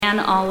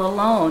man all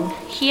alone.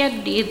 He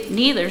had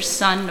neither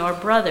son nor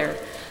brother.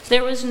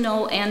 There was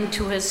no end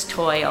to his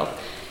toil.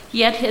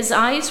 Yet his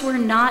eyes were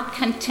not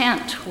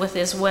content with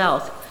his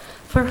wealth.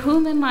 For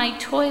whom am I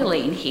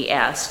toiling, he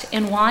asked,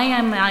 and why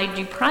am I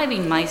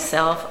depriving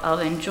myself of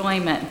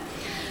enjoyment?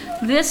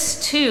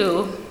 This,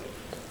 too,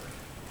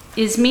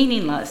 is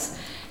meaningless,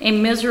 a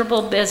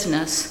miserable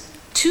business.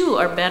 Two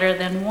are better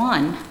than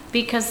one,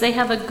 because they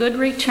have a good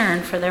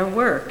return for their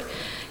work.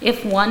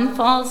 If one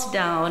falls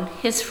down,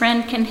 his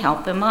friend can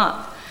help him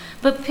up.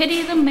 But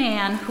pity the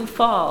man who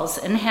falls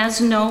and has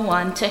no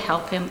one to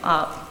help him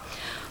up.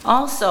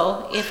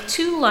 Also, if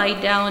two lie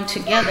down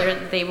together,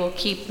 they will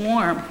keep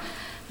warm.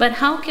 But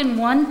how can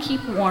one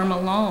keep warm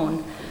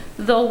alone?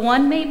 Though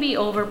one may be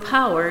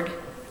overpowered,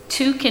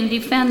 two can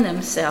defend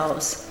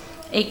themselves.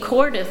 A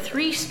cord of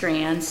 3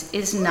 strands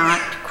is not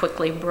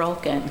quickly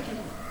broken.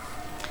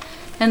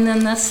 And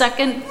then the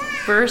second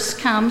verse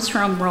comes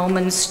from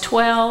Romans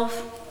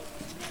 12,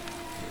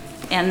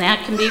 and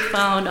that can be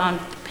found on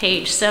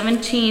page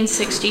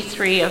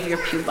 1763 of your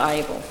Pew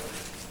Bible,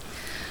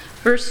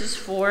 verses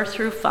 4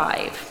 through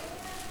 5.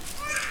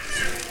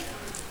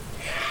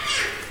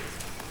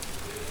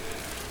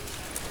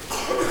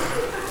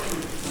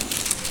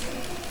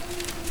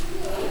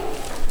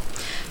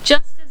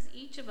 Just as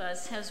each of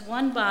us has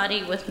one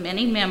body with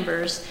many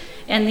members,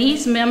 and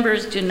these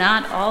members do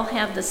not all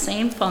have the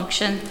same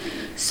function,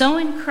 so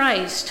in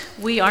Christ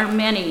we are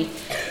many,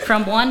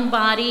 from one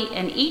body,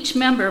 and each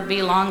member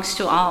belongs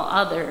to all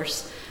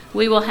others.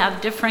 We will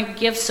have different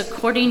gifts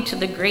according to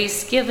the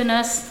grace given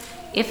us.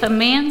 If a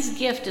man's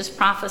gift is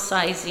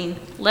prophesying,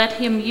 let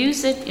him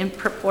use it in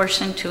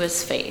proportion to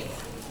his faith.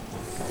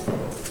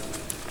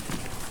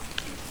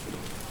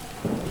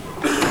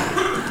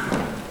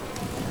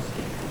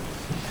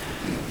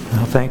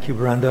 Thank you,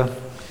 Brenda.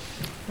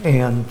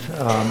 And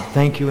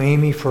thank you,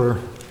 Amy, for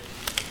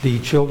the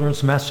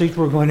children's message.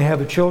 We're going to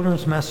have a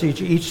children's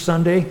message each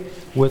Sunday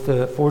with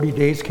a 40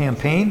 Days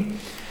campaign.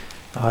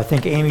 I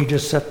think Amy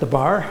just set the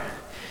bar.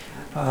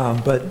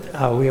 But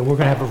we're going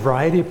to have a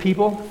variety of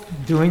people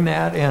doing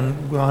that,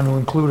 and we want to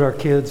include our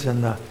kids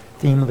in the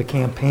theme of the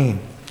campaign.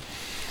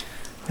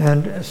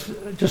 And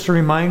just a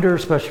reminder,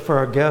 especially for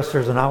our guests,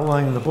 there's an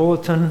outline in the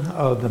bulletin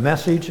of the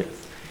message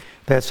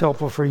that's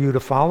helpful for you to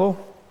follow.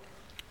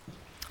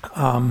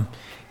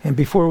 And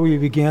before we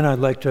begin, I'd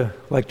like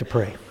to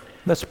pray.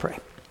 Let's pray.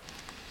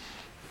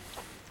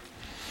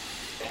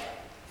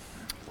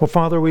 Well,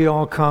 Father, we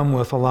all come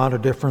with a lot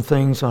of different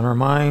things on our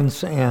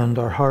minds and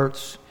our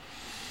hearts.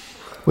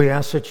 We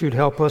ask that you'd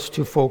help us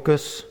to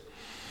focus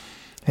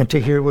and to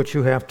hear what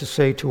you have to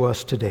say to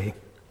us today.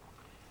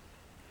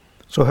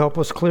 So help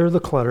us clear the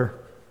clutter.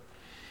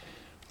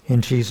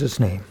 In Jesus'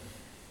 name,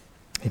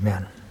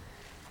 amen.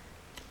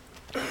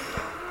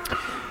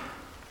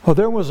 Well,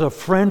 there was a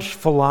French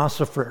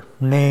philosopher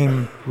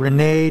named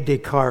René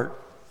Descartes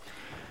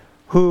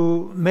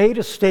who made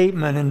a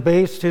statement and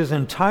based his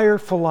entire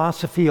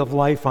philosophy of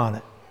life on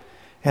it.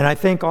 And I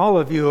think all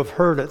of you have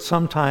heard it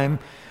sometime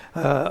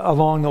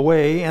along the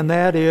way, and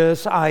that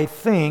is, I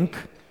think,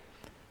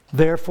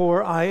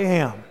 therefore I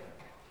am.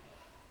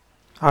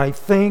 I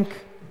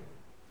think,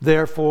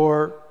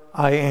 therefore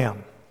I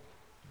am.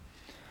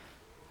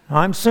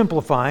 I'm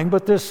simplifying,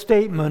 but this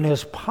statement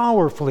has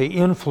powerfully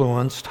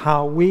influenced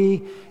how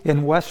we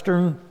in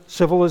Western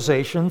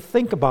civilization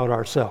think about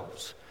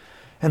ourselves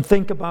and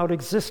think about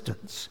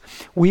existence.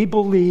 We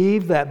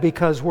believe that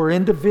because we're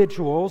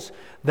individuals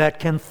that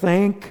can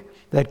think,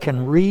 that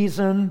can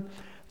reason,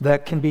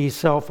 that can be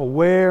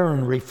self-aware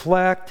and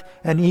reflect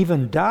and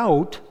even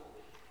doubt,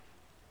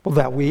 well,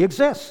 that we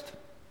exist,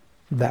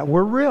 that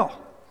we're real.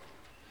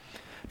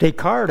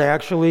 Descartes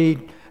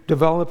actually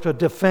developed a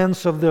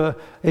defense of the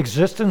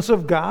existence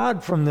of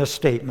God from this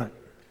statement.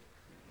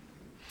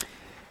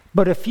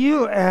 But if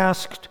you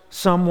asked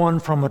someone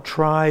from a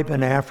tribe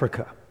in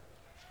Africa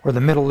or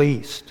the Middle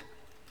East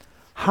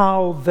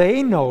how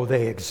they know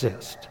they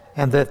exist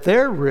and that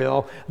they're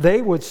real,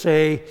 they would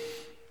say,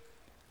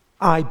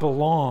 I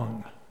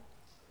belong,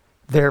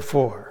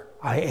 therefore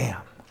I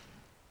am.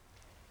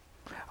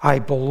 I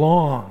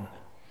belong,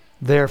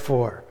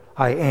 therefore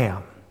I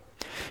am.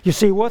 You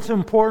see, what's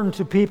important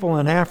to people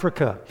in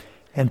Africa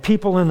and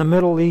people in the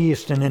Middle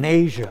East and in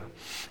Asia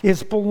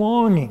is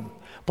belonging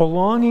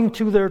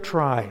to their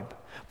tribe,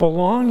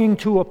 belonging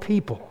to a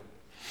people.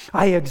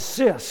 I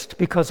exist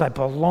because I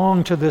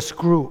belong to this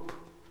group.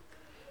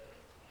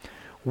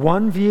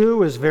 One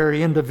view is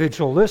very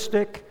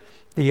individualistic,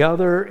 the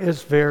other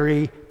is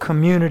very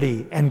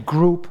community and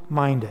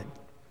group-minded.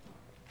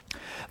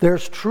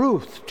 There's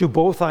truth to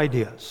both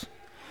ideas.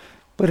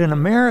 But in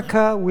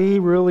America, we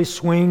really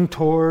swing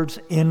towards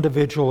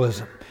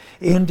individualism,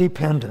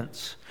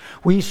 independence.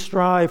 We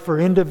strive for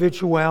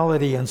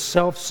individuality and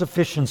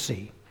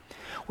self-sufficiency.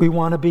 We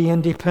want to be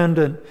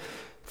independent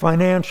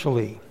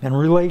financially and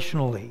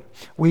relationally.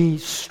 We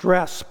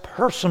stress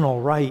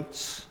personal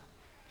rights.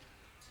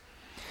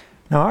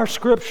 Now, our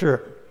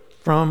scripture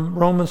from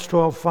Romans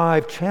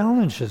 12:5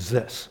 challenges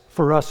this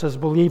for us as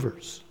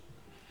believers.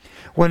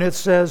 When it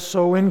says,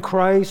 so in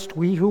Christ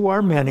we who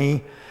are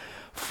many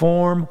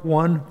form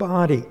one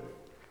body,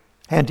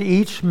 and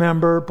each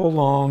member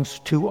belongs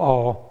to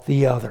all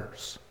the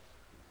others.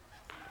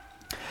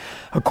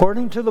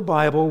 According to the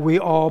Bible, we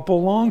all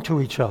belong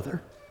to each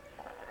other,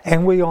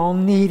 and we all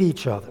need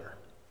each other.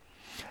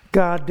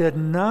 God did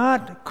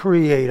not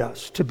create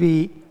us to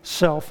be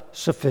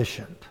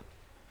self-sufficient.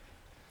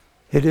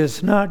 It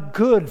is not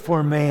good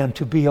for man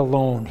to be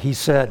alone, he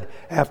said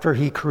after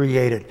he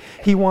created.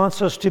 He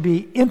wants us to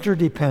be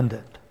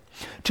interdependent.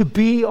 To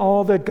be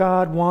all that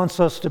God wants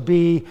us to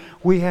be,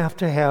 we have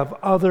to have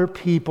other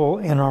people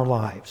in our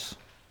lives.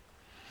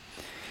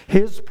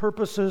 His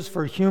purposes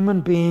for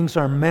human beings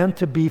are meant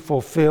to be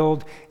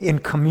fulfilled in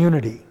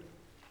community.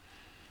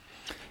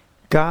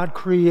 God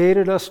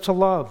created us to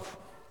love.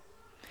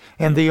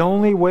 And the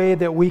only way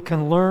that we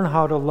can learn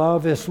how to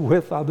love is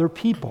with other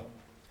people.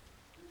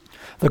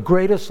 The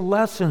greatest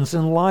lessons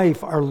in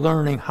life are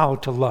learning how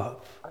to love.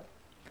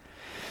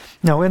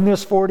 Now, in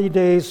this 40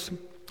 days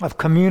of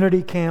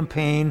community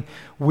campaign,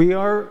 we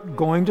are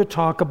going to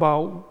talk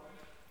about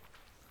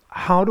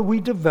how do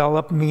we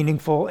develop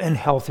meaningful and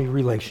healthy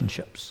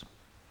relationships.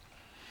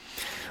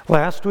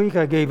 Last week,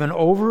 I gave an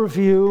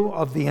overview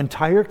of the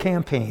entire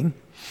campaign.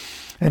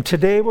 And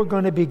today we're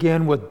going to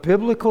begin with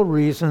biblical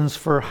reasons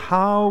for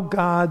how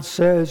God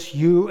says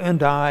you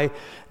and I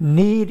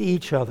need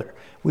each other.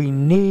 We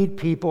need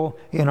people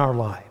in our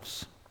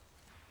lives.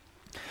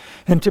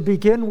 And to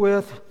begin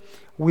with,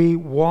 we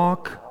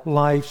walk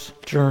life's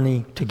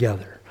journey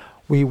together.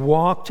 We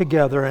walk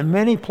together. In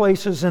many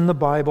places in the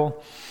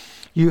Bible,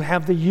 you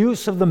have the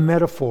use of the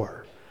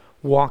metaphor,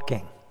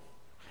 walking.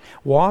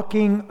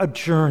 Walking a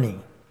journey,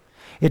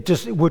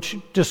 which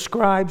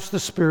describes the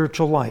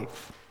spiritual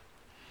life.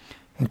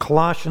 In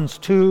Colossians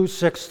 2,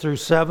 6 through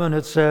 7,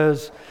 it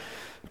says,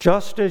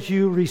 "Just as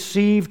you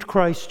received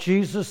Christ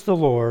Jesus the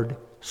Lord,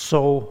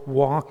 so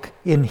walk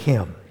in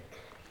Him."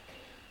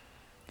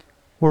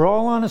 We're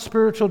all on a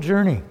spiritual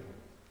journey.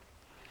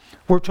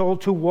 We're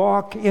told to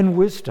walk in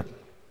wisdom,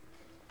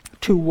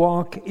 to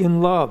walk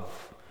in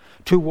love,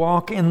 to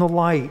walk in the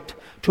light,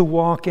 to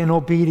walk in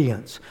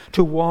obedience,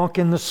 to walk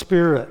in the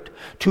Spirit,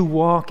 to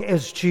walk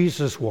as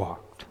Jesus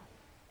walked.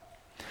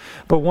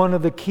 But one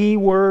of the key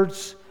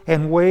words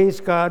and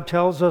ways God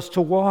tells us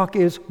to walk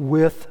is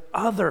with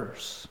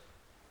others.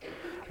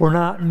 We're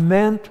not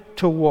meant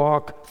to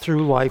walk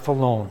through life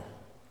alone.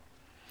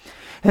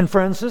 And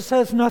friends, this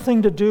has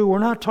nothing to do, we're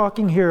not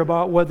talking here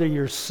about whether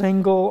you're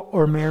single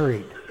or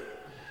married.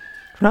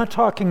 We're not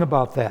talking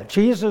about that.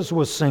 Jesus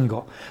was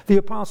single. The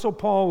Apostle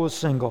Paul was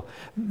single.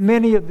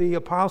 Many of the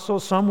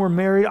apostles, some were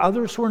married,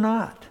 others were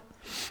not.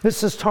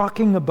 This is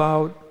talking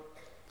about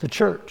the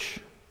church.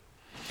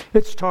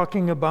 It's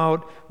talking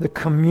about the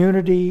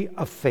community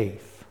of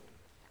faith.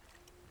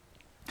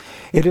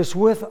 It is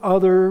with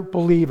other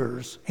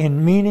believers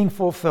in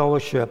meaningful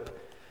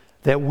fellowship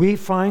that we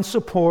find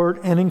support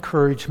and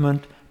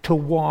encouragement to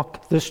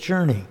walk this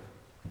journey.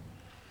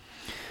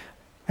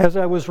 As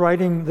I was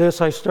writing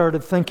this, I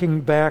started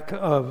thinking back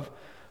of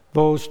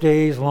those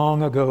days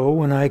long ago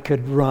when I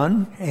could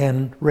run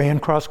and ran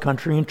cross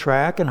country and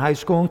track in high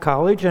school and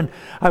college, and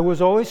I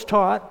was always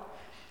taught,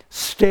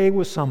 stay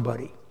with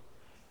somebody.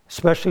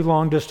 Especially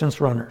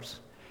long-distance runners.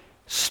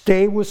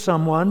 Stay with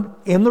someone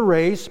in the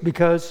race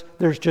because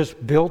there's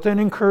just built-in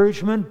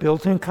encouragement,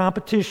 built-in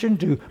competition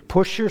to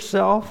push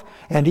yourself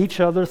and each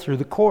other through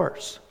the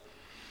course.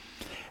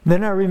 And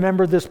then I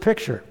remembered this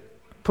picture.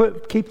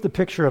 Keep the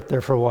picture up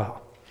there for a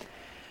while.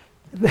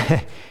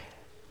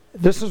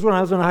 This is when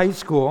I was in high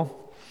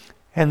school,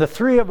 and the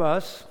three of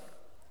us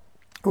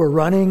were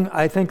running,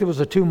 I think it was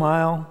a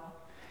 2-mile,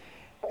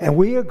 and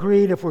we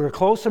agreed if we were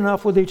close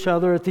enough with each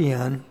other at the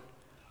end,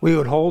 we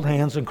would hold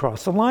hands and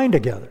cross the line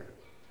together.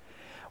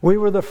 We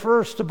were the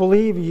first to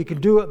believe you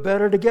could do it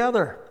better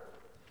together.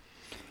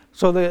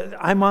 So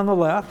I'm on the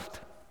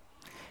left,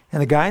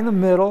 and the guy in the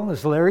middle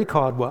is Larry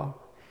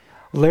Caldwell.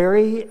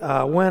 Larry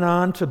went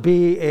on to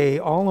be an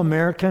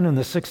All-American in the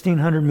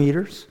 1,600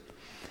 meters,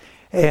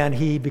 and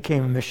he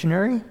became a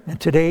missionary. And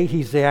today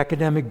he's the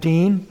academic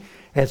dean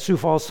at Sioux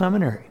Falls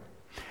Seminary.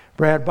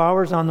 Brad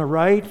Bauer's on the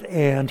right,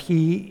 and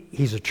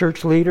he's a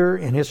church leader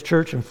in his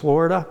church in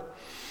Florida.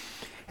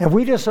 And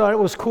we just thought it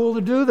was cool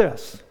to do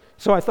this.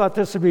 So I thought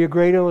this would be a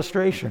great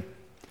illustration.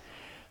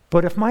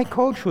 But if my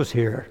coach was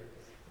here,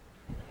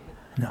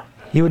 no,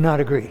 he would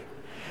not agree.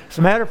 As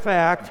a matter of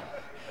fact,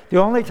 the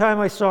only time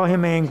I saw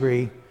him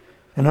angry,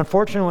 and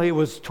unfortunately it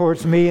was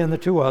towards me and the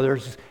two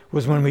others,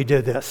 was when we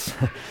did this.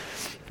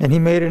 And he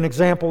made an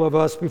example of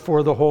us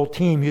before the whole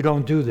team. You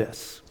don't do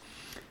this.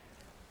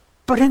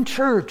 But in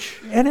church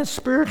and in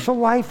spiritual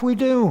life, we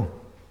do.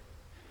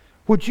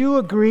 Would you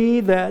agree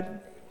that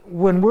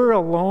when we're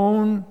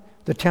alone,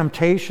 the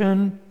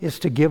temptation is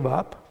to give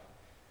up,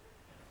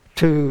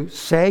 to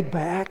sag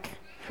back?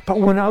 But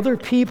when other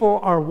people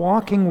are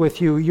walking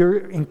with you,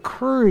 you're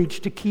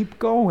encouraged to keep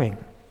going.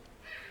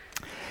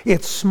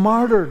 It's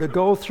smarter to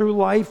go through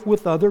life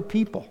with other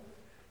people.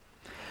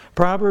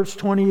 Proverbs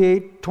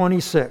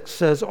 28:26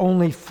 says,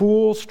 "Only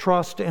fools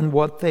trust in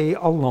what they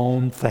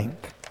alone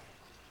think."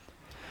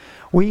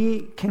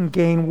 We can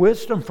gain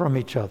wisdom from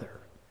each other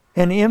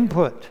and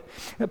input.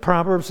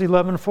 Proverbs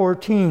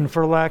 11:14,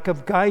 for lack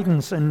of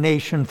guidance, a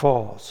nation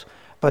falls,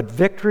 but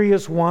victory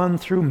is won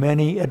through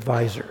many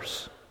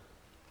advisors.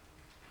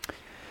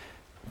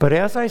 But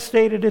as I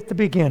stated at the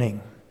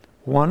beginning,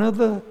 one of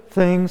the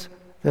things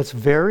that's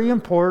very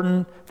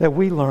important that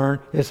we learn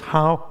is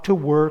how to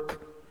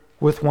work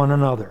with one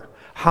another,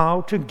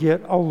 how to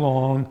get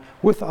along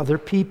with other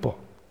people.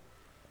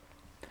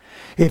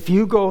 If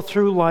you go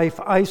through life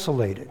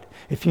isolated,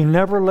 if you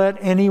never let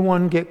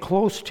anyone get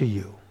close to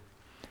you,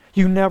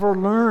 you never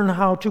learn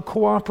how to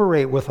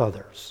cooperate with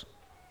others.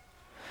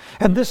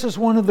 And this is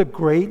one of the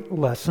great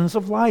lessons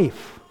of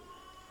life,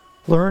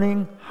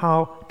 learning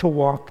how to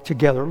walk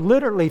together.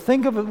 Literally,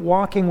 think of it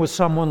walking with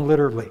someone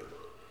literally.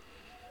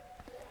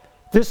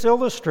 This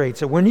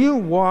illustrates it. When you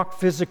walk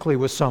physically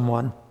with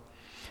someone,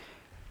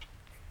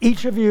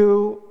 each of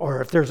you,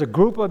 or if there's a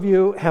group of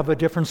you, have a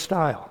different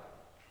style.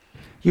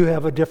 You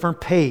have a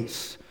different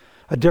pace,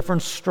 a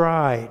different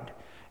stride.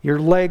 Your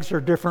legs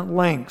are different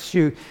lengths.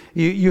 You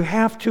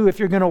have to, if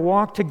you're going to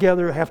walk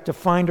together, have to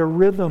find a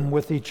rhythm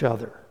with each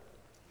other.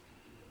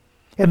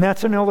 And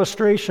that's an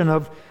illustration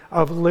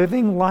of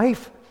living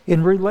life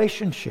in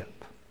relationship.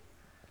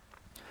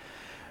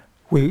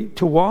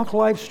 To walk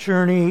life's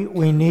journey,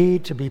 we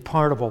need to be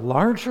part of a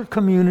larger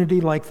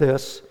community like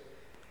this,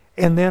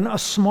 and then a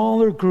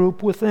smaller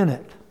group within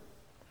it.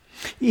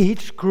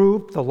 Each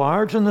group, the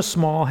large and the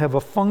small, have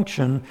a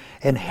function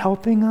in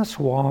helping us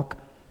walk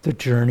the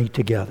journey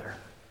together.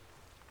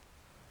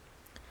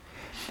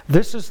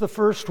 This is the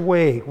first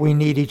way we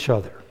need each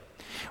other.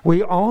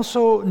 We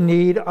also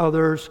need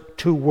others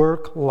to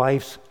work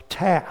life's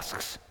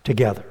tasks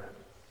together.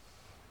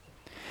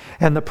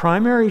 And the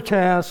primary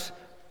tasks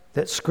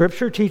that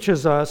Scripture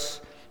teaches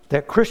us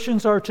that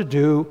Christians are to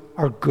do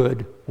are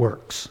good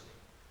works.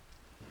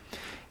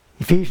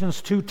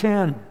 Ephesians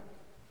 2:10,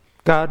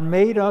 God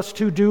made us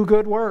to do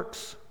good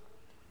works.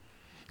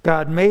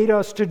 God made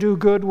us to do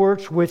good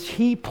works which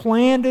He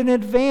planned in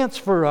advance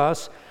for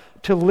us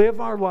to live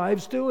our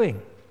lives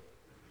doing.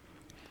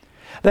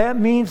 That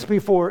means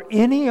before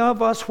any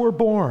of us were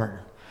born,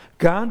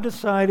 God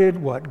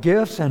decided what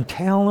gifts and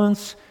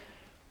talents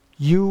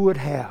you would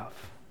have.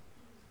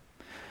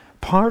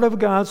 Part of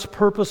God's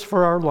purpose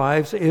for our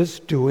lives is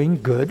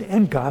doing good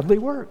and godly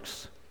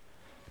works,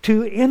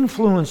 to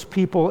influence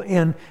people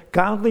in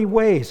godly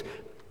ways.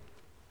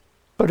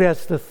 But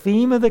as the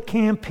theme of the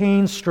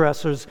campaign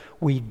stresses,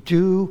 we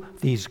do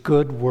these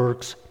good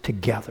works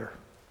together.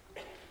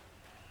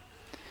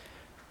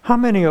 How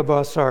many of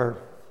us are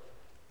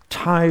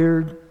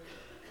tired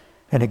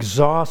and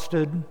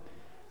exhausted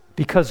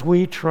because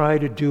we try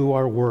to do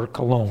our work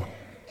alone?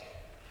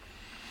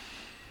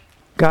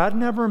 God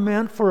never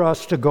meant for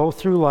us to go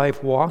through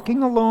life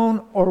walking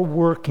alone or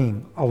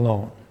working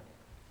alone.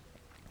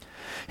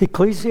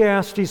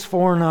 Ecclesiastes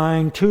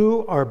 4:9,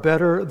 two are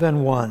better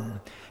than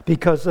one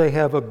because they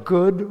have a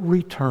good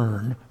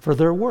return for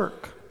their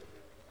work.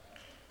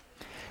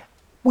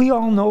 We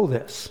all know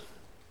this.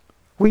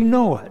 We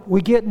know it.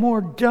 We get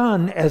more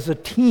done as a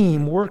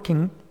team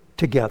working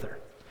together.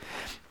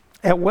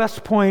 At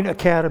West Point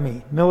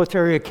Academy,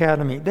 Military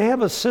Academy, they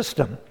have a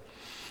system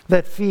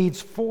that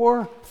feeds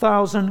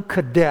 4,000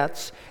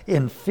 cadets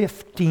in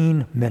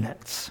 15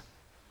 minutes.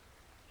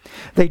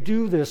 They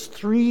do this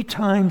 3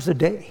 times a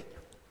day.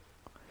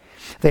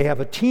 They have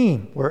a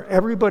team where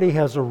everybody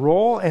has a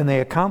role and they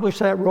accomplish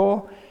that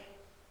role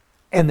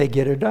and they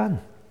get it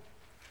done.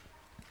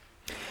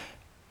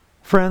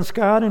 Friends,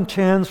 God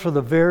intends for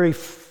the very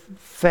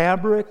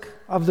fabric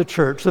of the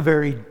church, the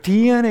very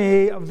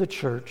DNA of the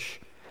church,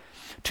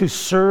 to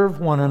serve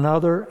one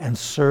another and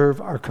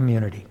serve our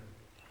community.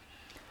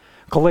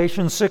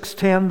 Galatians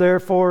 6:10,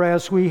 therefore,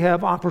 as we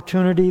have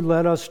opportunity,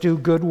 let us do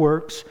good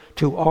works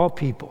to all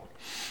people,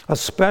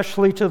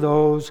 especially to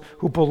those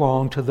who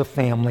belong to the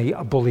family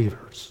of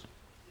believers.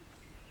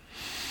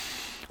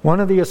 One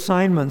of the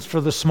assignments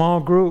for the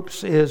small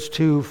groups is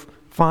to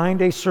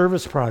find a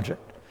service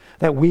project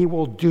that we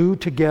will do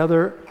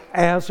together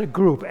as a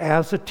group,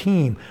 as a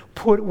team.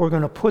 We're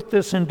going to put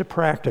this into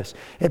practice.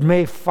 It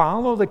may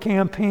follow the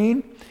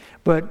campaign,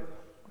 but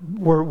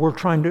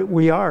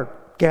we are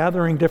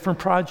gathering different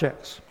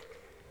projects.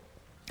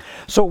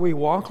 So we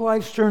walk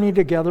life's journey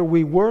together,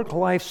 we work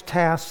life's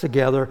tasks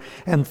together,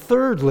 and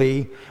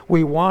thirdly,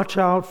 we watch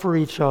out for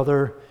each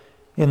other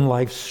in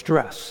life's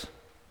stress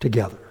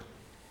together.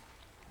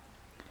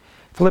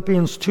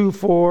 Philippians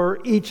 2:4,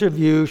 each of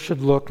you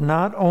should look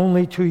not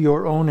only to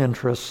your own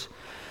interests,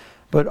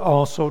 but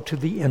also to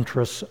the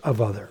interests of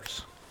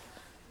others.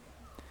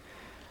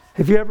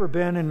 Have you ever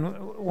been in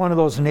one of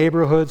those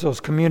neighborhoods, those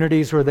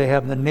communities where they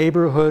have the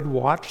neighborhood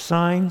watch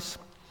signs?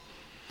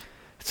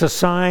 It's a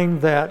sign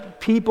that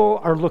people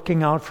are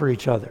looking out for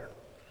each other.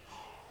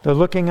 They're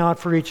looking out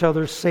for each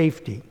other's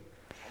safety.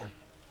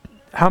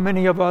 How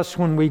many of us,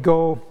 when we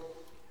go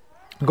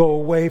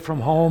away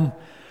from home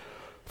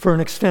for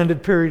an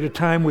extended period of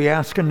time, we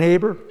ask a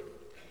neighbor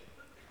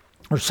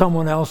or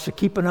someone else to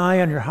keep an eye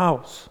on your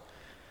house?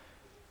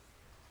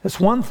 It's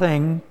one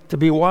thing to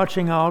be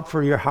watching out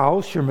for your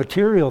house, your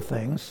material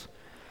things,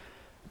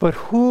 but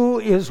who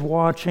is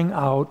watching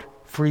out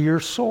for your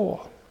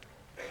soul?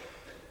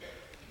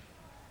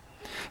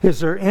 Is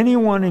there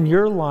anyone in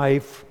your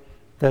life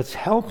that's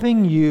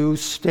helping you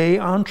stay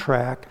on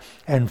track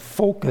and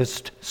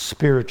focused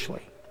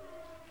spiritually?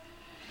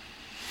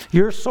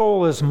 Your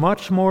soul is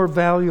much more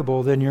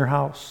valuable than your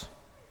house.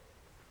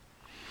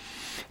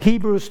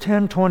 Hebrews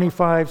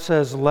 10:25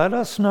 says, "Let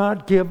us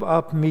not give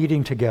up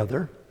meeting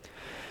together,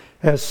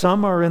 as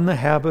some are in the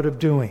habit of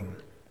doing,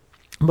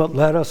 but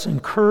let us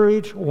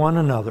encourage one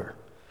another,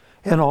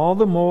 and all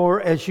the more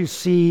as you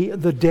see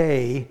the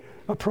day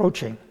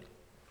approaching."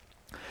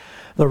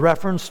 The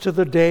reference to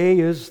the day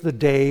is the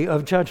day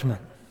of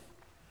judgment.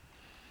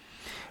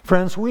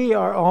 Friends, we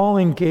are all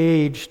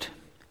engaged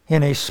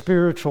in a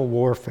spiritual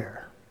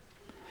warfare.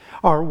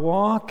 Our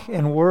walk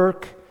and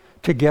work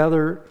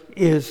together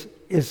is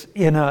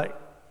in a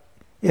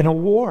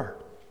war,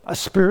 a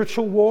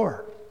spiritual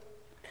war.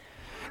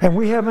 And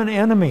we have an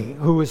enemy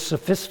who is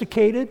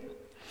sophisticated,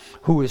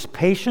 who is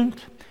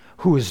patient,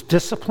 who is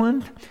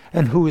disciplined,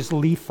 and who is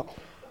lethal.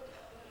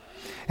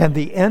 And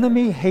the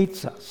enemy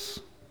hates us.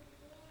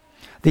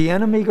 The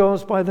enemy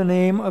goes by the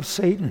name of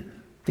Satan,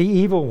 the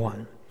evil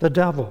one, the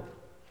devil.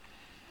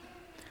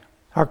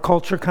 Our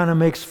culture kind of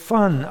makes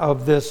fun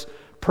of this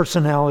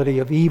personality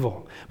of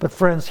evil. But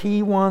friends,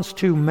 he wants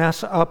to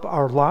mess up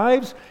our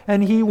lives,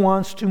 and he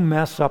wants to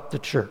mess up the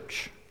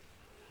church.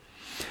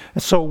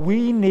 And so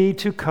we need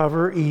to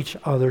cover each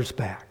other's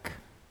back.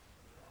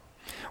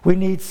 We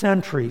need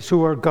sentries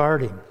who are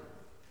guarding.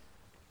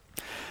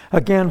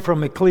 Again,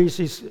 from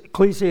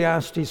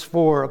Ecclesiastes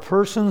 4, a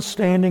person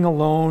standing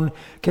alone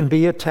can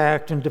be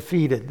attacked and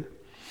defeated,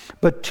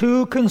 but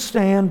two can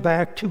stand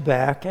back to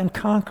back and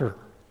conquer.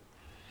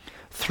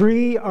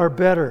 Three are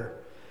better,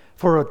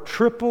 for a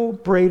triple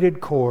braided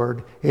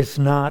cord is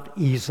not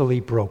easily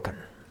broken.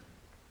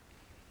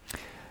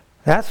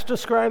 That's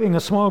describing a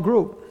small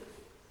group,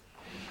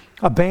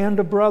 a band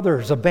of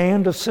brothers, a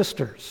band of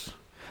sisters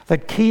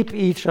that keep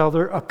each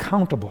other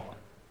accountable.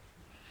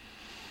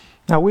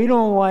 Now, we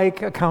don't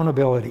like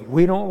accountability.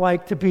 We don't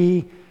like to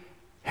be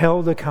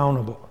held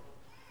accountable.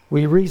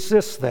 We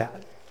resist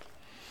that.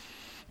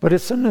 But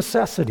it's a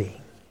necessity.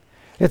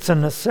 It's a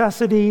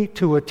necessity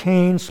to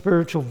attain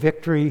spiritual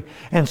victory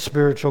and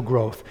spiritual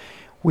growth.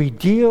 We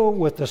deal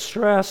with the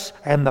stress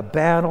and the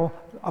battle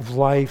of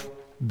life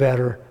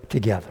better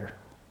together.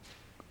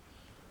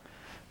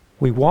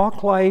 We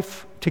walk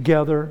life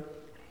together.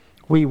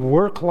 We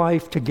work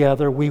life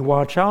together. We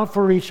watch out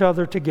for each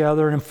other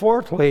together. And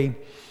fourthly,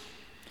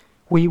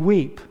 we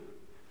weep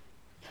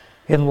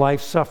in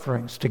life's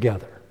sufferings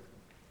together.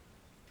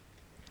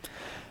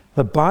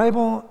 The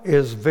Bible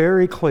is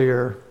very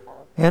clear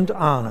and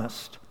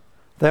honest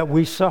that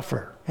we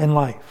suffer in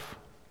life.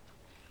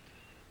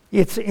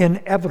 It's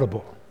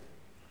inevitable.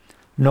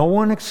 No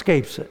one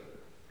escapes it.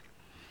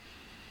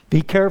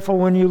 Be careful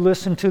when you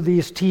listen to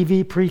these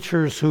TV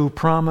preachers who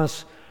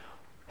promise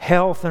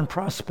health and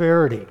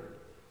prosperity,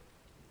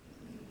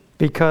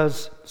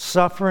 because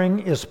suffering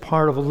is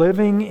part of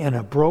living in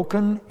a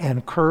broken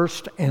and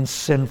cursed and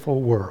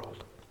sinful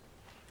world.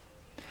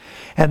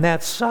 And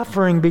that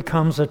suffering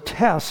becomes a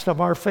test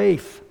of our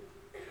faith.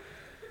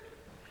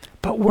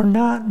 But we're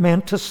not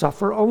meant to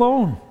suffer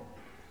alone.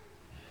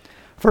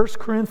 1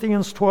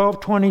 Corinthians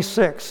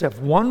 12:26, if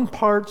one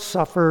part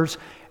suffers,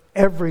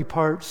 every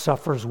part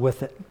suffers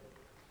with it.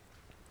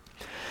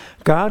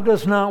 God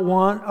does not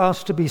want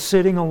us to be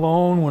sitting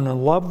alone when a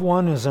loved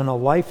one is in a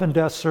life and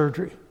death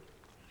surgery.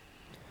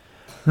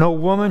 No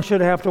woman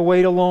should have to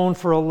wait alone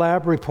for a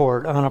lab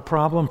report on a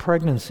problem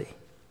pregnancy.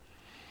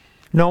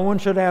 No one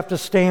should have to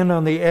stand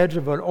on the edge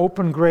of an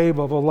open grave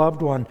of a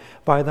loved one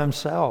by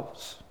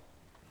themselves.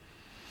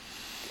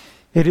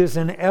 It is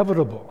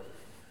inevitable.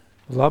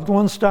 Loved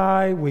ones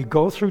die, we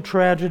go through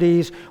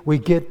tragedies, we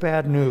get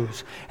bad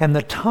news. And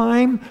the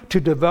time to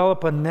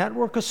develop a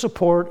network of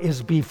support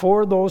is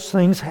before those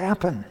things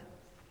happen.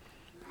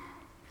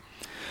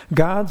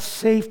 God's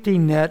safety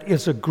net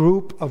is a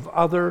group of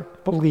other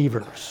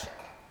believers.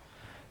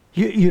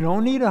 You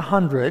don't need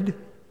 100,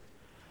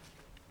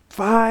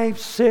 5,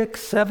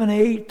 6, 7,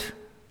 8.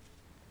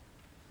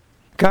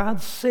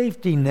 God's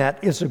safety net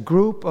is a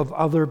group of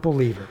other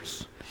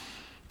believers.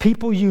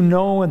 People you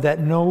know and that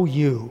know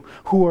you,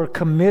 who are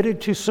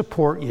committed to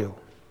support you.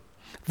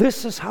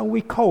 This is how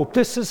we cope.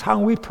 This is how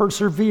we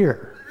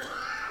persevere.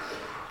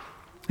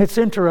 It's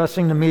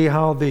interesting to me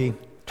how the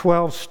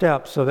 12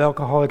 steps of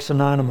Alcoholics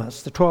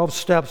Anonymous, the 12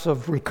 steps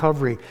of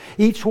recovery,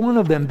 each one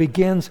of them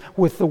begins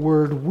with the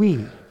word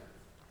we.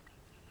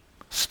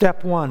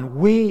 Step 1,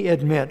 we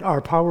admit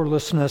our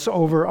powerlessness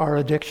over our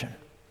addiction.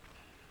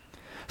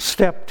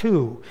 Step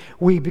 2,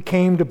 we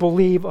became to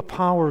believe a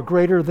power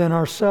greater than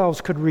ourselves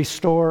could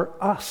restore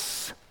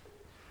us.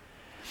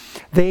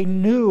 They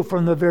knew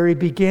from the very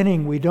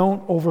beginning we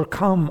don't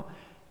overcome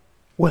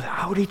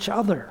without each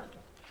other.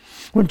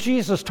 When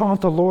Jesus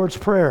taught the Lord's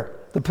Prayer,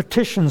 the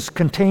petitions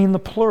contain the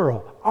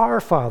plural, our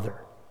Father.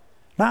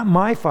 Not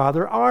my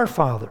Father, our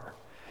Father.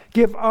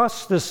 Give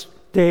us this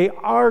day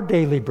our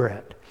daily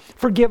bread.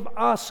 Forgive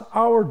us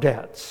our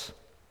debts.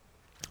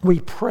 We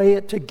pray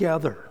it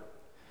together.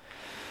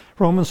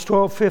 Romans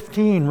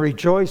 12:15,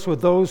 rejoice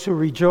with those who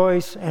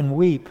rejoice and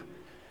weep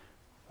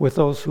with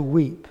those who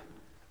weep.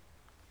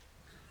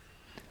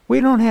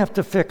 We don't have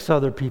to fix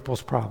other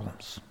people's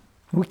problems.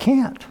 We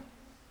can't.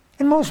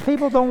 And most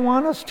people don't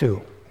want us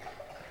to.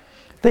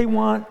 They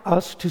want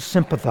us to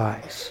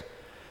sympathize,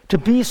 to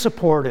be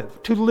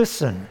supportive, to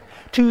listen,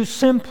 to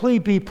simply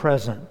be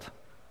present.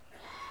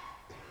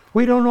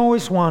 We don't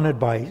always want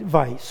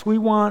advice. We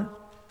want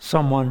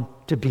someone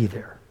to be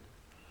there,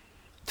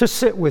 to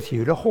sit with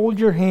you, to hold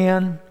your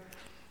hand,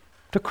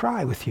 to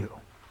cry with you.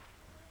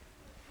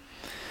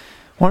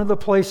 One of the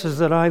places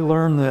that I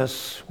learned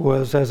this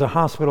was as a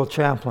hospital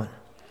chaplain.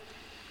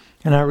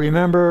 And I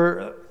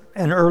remember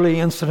an early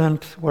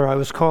incident where I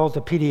was called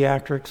to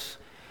pediatrics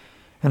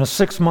and a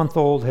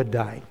 6-month-old had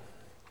died.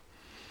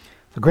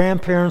 The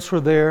grandparents were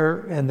there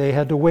and they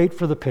had to wait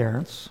for the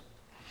parents.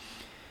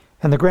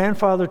 And the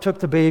grandfather took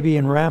the baby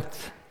and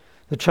wrapped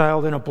the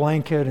child in a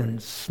blanket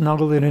and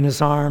snuggled it in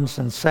his arms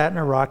and sat in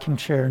a rocking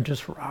chair and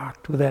just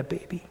rocked with that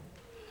baby.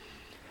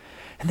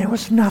 And there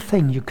was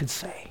nothing you could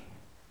say.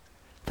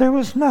 There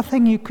was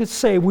nothing you could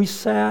say. We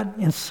sat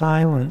in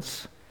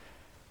silence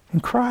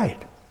and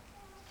cried.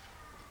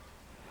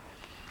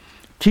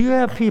 Do you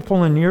have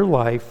people in your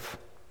life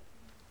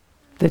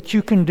that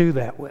you can do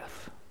that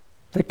with,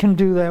 that can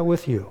do that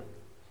with you?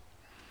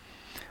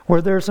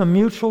 Where there's a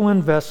mutual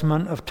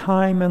investment of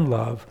time and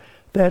love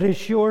that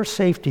is your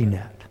safety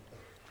net.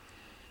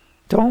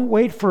 Don't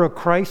wait for a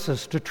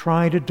crisis to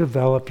try to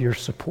develop your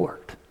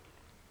support.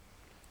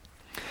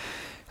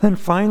 Then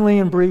finally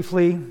and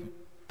briefly,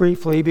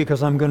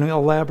 because I'm going to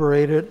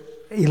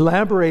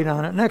elaborate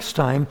on it next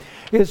time,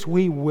 is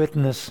we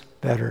witness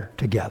better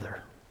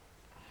together.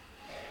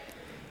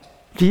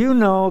 Do you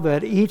know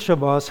that each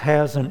of us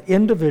has an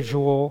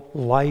individual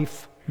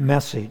life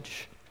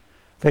message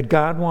that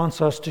God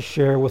wants us to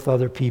share with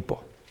other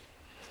people?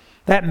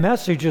 That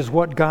message is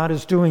what God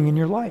is doing in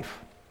your life.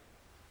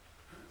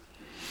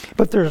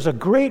 But there's a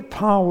great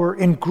power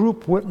in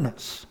group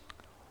witness.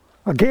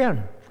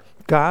 Again,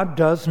 God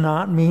does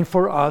not mean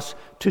for us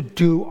to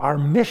do our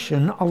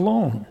mission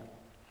alone.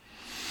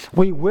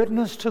 We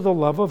witness to the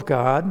love of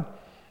God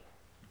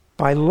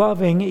by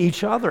loving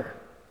each other.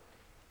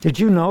 Did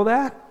you know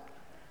that?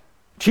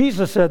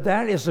 Jesus said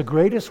that is the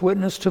greatest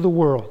witness to the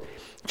world.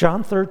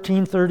 John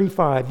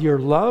 13:35, your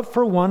love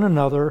for one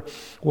another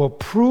will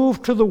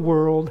prove to the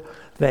world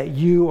that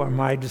you are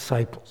my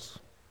disciples.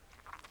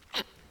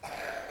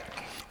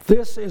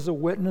 This is a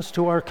witness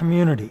to our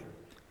community.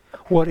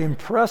 What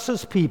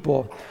impresses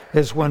people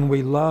is when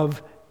we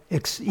love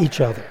each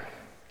other.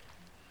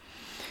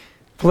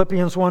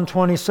 Philippians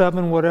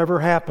 1:27, whatever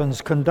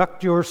happens,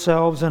 conduct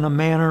yourselves in a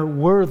manner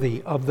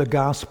worthy of the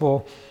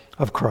gospel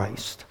of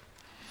Christ.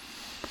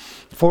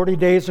 40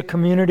 Days of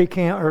Community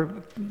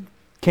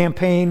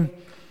campaign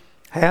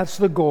has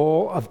the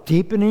goal of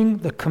deepening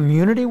the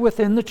community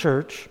within the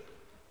church,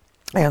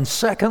 and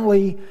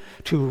secondly,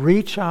 to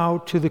reach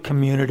out to the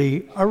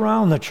community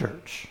around the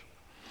church.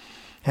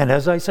 And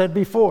as I said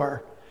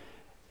before,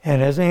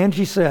 and as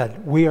Angie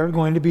said, we are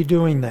going to be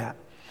doing that.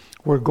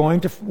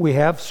 We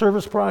have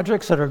service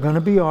projects that are going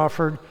to be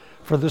offered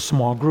for the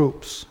small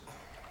groups.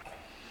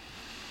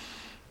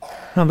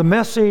 Now, the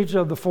message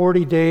of the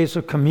 40 Days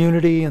of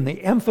Community and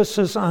the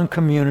emphasis on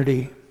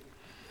community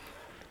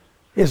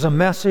is a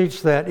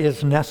message that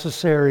is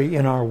necessary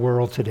in our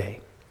world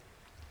today.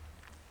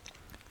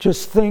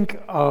 Just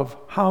think of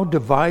how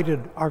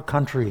divided our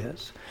country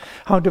is,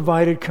 how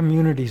divided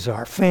communities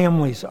are,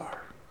 families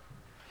are.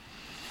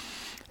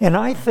 And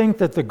I think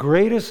that the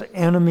greatest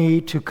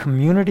enemy to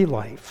community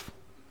life,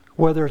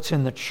 whether it's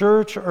in the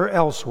church or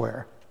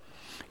elsewhere,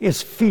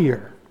 is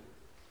fear.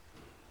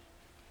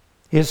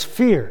 Is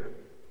fear.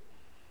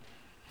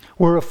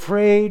 We're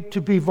afraid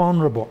to be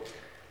vulnerable.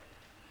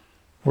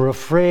 We're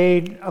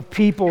afraid of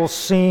people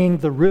seeing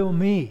the real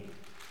me.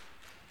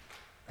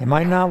 They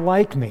might not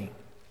like me.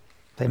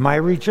 They might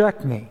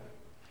reject me.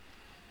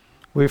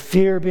 We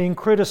fear being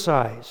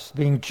criticized,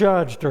 being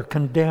judged or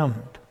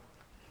condemned.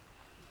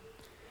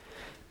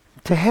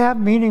 To have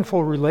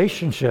meaningful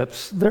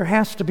relationships, there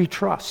has to be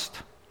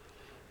trust.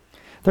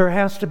 There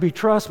has to be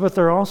trust, but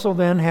there also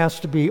then has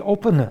to be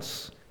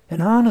openness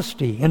and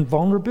honesty and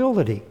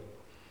vulnerability.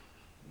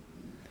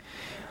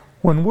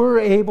 When we're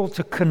able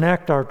to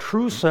connect our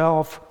true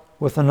self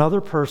with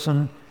another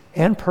person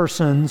and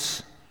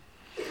persons,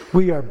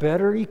 we are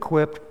better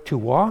equipped to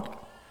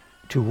walk,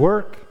 to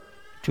work,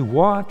 to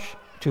watch,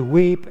 to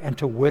weep, and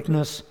to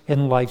witness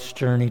in life's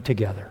journey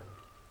together.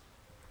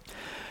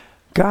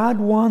 God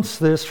wants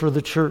this for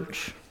the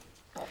church.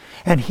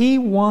 And He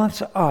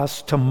wants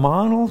us to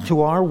model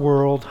to our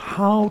world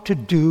how to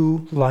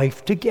do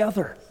life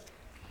together.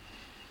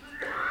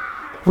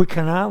 We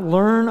cannot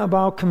learn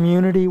about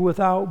community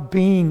without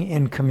being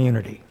in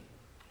community.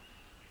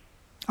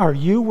 Are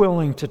you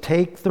willing to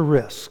take the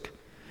risk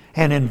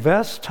and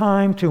invest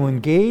time to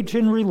engage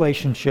in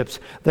relationships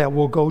that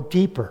will go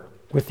deeper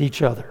with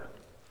each other?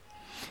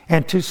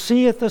 and to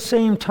see at the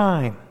same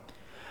time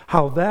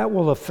how that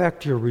will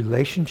affect your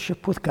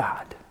relationship with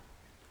God.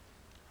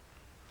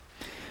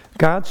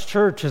 God's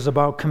church is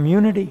about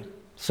community.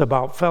 It's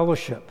about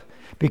fellowship,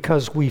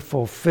 because we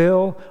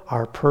fulfill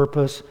our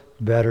purpose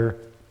better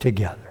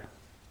together.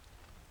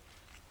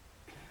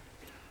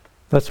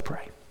 Let's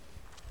pray.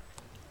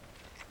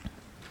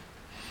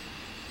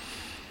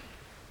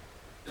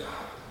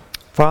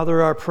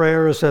 Father, our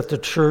prayer is that the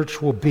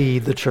church will be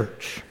the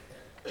church.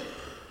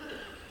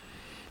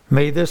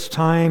 May this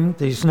time,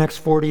 these next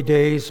 40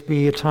 days,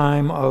 be a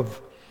time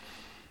of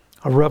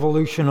a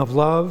revolution of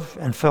love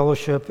and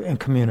fellowship and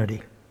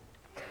community.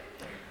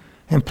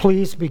 And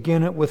please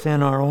begin it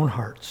within our own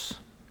hearts.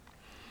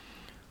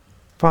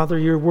 Father,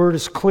 your word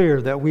is clear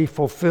that we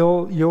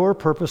fulfill your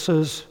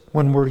purposes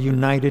when we're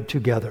united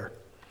together.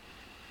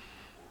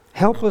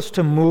 Help us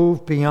to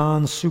move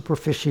beyond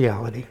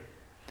superficiality.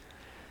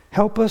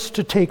 Help us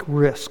to take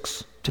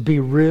risks, to be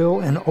real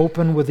and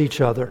open with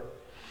each other,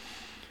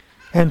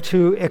 and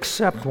to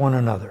accept one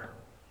another,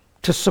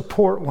 to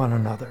support one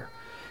another,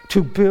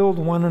 to build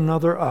one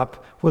another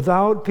up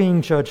without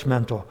being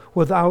judgmental,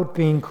 without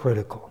being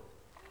critical.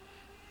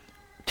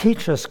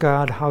 Teach us,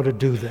 God, how to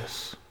do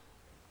this.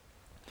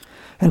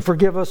 And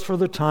forgive us for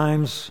the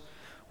times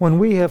when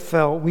we have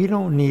felt we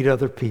don't need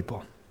other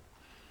people,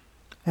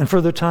 and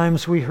for the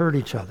times we hurt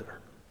each other.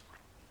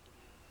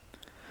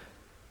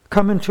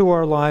 Come into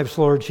our lives,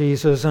 Lord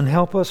Jesus, and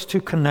help us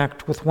to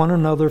connect with one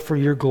another for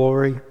your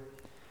glory.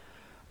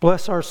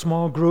 Bless our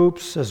small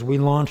groups as we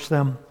launch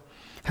them.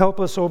 Help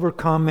us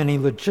overcome any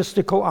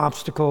logistical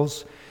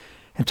obstacles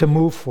and to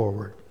move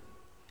forward.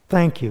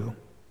 Thank you.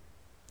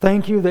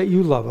 Thank you that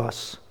you love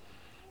us,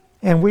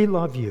 and we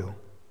love you.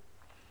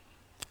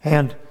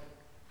 And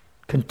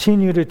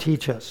continue to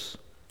teach us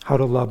how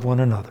to love one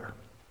another.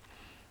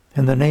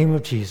 In the name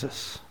of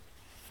Jesus,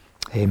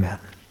 amen.